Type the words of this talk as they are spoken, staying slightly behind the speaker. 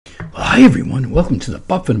Hi everyone, welcome to the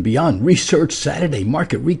Buffett and Beyond Research Saturday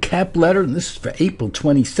Market Recap Letter, and this is for April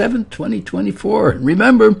 27, 2024. And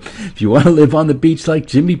remember, if you want to live on the beach like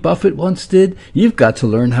Jimmy Buffett once did, you've got to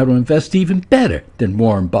learn how to invest even better than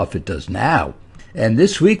Warren Buffett does now. And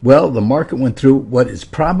this week, well, the market went through what is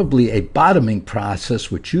probably a bottoming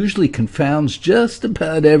process, which usually confounds just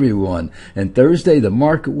about everyone. And Thursday, the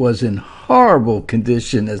market was in horrible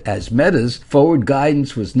condition as Meta's forward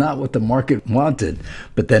guidance was not what the market wanted.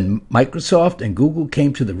 But then Microsoft and Google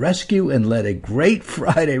came to the rescue and led a great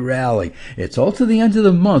Friday rally. It's all to the end of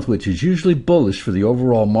the month, which is usually bullish for the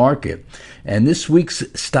overall market. And this week's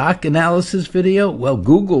stock analysis video, well,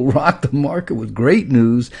 Google rocked the market with great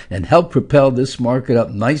news and helped propel this market up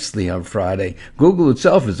nicely on Friday. Google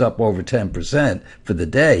itself is up over 10% for the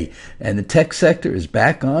day, and the tech sector is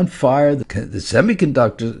back on fire. The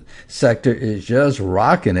semiconductor sector is just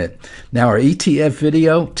rocking it. Now, our ETF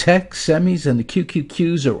video, tech, semis, and the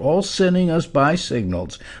QQQs are all sending us buy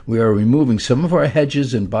signals. We are removing some of our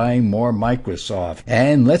hedges and buying more Microsoft.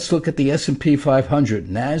 And let's look at the S&P 500.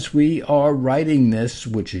 And as we are writing this,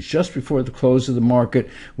 which is just before the close of the market,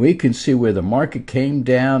 we can see where the market came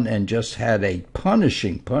down and just had a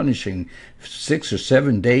punishing 6 or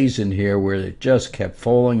 7 days in here where it just kept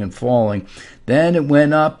falling and falling. Then it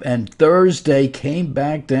went up, and Thursday came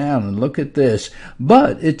back down, and look at this.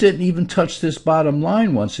 But it didn't even touch this bottom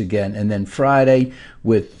line once again. And then Friday,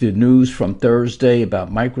 with the news from Thursday about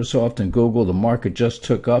Microsoft and Google, the market just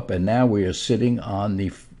took up, and now we are sitting on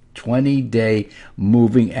the 20-day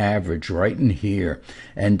moving average right in here.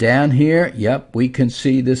 And down here, yep, we can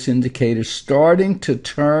see this indicator starting to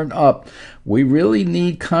turn up. We really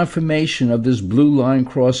need confirmation of this blue line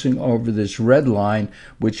crossing over this red line,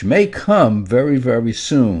 which may come very, very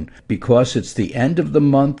soon, because it's the end of the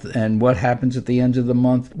month. And what happens at the end of the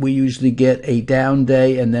month? We usually get a down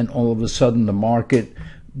day, and then all of a sudden the market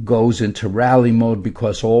goes into rally mode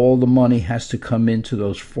because all the money has to come into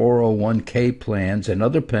those 401k plans and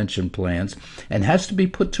other pension plans and has to be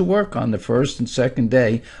put to work on the first and second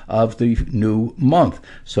day of the new month.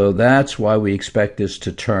 So that's why we expect this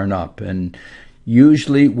to turn up. And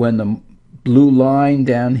usually when the blue line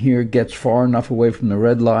down here gets far enough away from the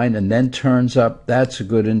red line and then turns up, that's a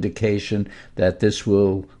good indication that this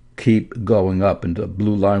will keep going up, and the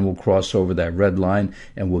blue line will cross over that red line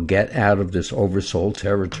and we'll get out of this oversold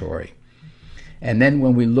territory. And then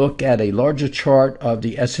when we look at a larger chart of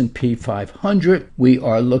the S&P 500, we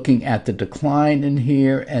are looking at the decline in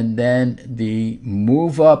here, and then the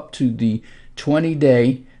move up to the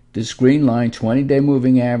 20-day, this green line, 20-day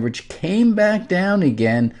moving average, came back down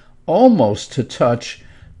again almost to touch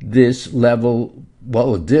this level.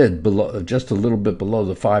 Well, it did, below, just a little bit below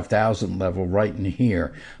the 5,000 level right in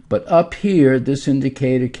here. But up here, this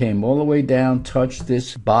indicator came all the way down, touched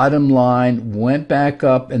this bottom line, went back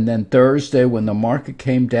up, and then Thursday, when the market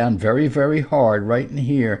came down very, very hard right in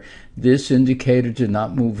here, this indicator did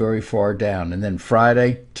not move very far down. And then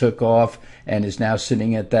Friday took off and is now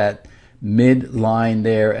sitting at that mid-line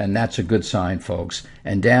there, and that's a good sign, folks.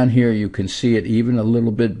 And down here you can see it even a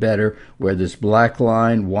little bit better, where this black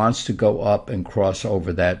line wants to go up and cross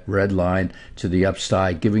over that red line to the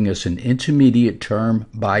upside, giving us an intermediate term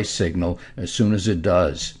buy signal as soon as it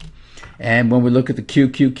does. And when we look at the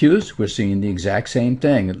QQQs, we're seeing the exact same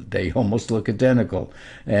thing. They almost look identical.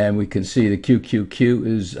 And we can see the QQQ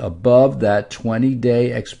is above that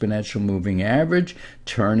 20-day exponential moving average,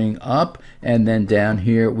 turning up. And then down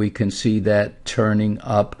here, we can see that turning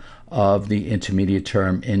up of the intermediate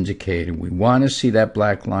term indicator. We want to see that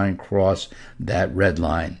black line cross that red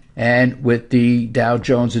line. And with the Dow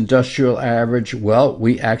Jones Industrial Average, well,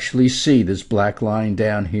 we actually see this black line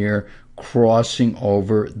down here crossing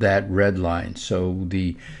over that red line. So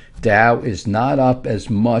the Dow is not up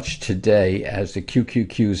as much today as the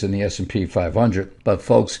QQQs and the S&P 500, but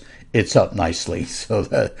folks, it's up nicely, so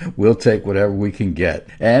that we'll take whatever we can get.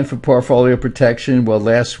 And for portfolio protection, well,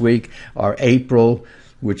 last week our April,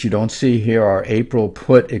 which you don't see here, our April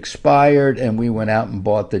put expired, and we went out and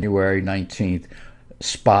bought the January 19th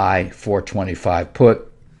SPY 425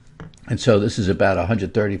 put. And so this is about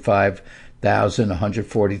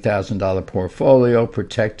 $140,000 portfolio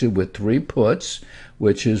protected with 3 puts,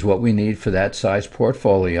 which is what we need for that size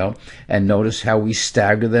portfolio. And notice how we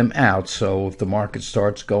stagger them out. So if the market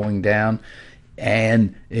starts going down,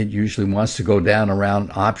 and it usually wants to go down around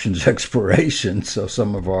options expiration, so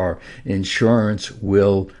some of our insurance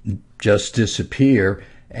will just disappear,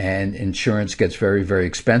 and insurance gets very, very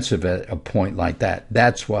expensive at a point like that.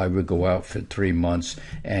 That's why we go out for 3 months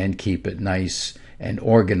and keep it nice and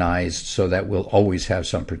organized so that we'll always have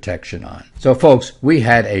some protection on. So folks, we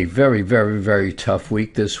had a very, very, very tough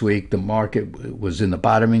week this week. The market was in the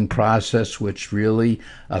bottoming process, which really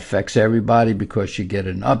affects everybody because you get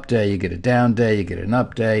an up day, you get a down day, you get an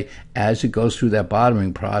up day as it goes through that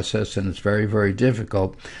bottoming process, and it's very, very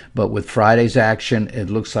difficult. But with Friday's action,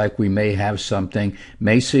 it looks like we may have something,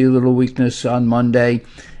 may see a little weakness on Monday,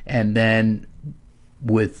 and then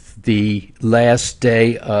with the last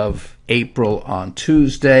day of April on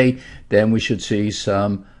Tuesday, then we should see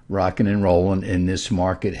some rocking and rolling in this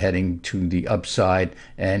market heading to the upside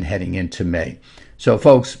and heading into May. So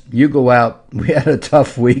folks, you go out. We had a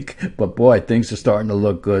tough week, but boy, things are starting to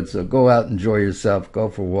look good. So go out, enjoy yourself, go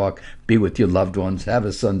for a walk, be with your loved ones, have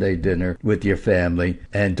a Sunday dinner with your family.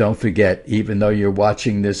 And don't forget, even though you're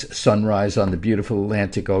watching this sunrise on the beautiful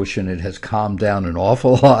Atlantic Ocean, it has calmed down an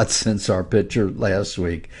awful lot since our picture last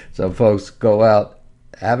week. So folks, go out,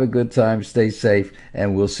 have a good time, stay safe,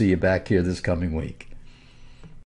 and we'll see you back here this coming week.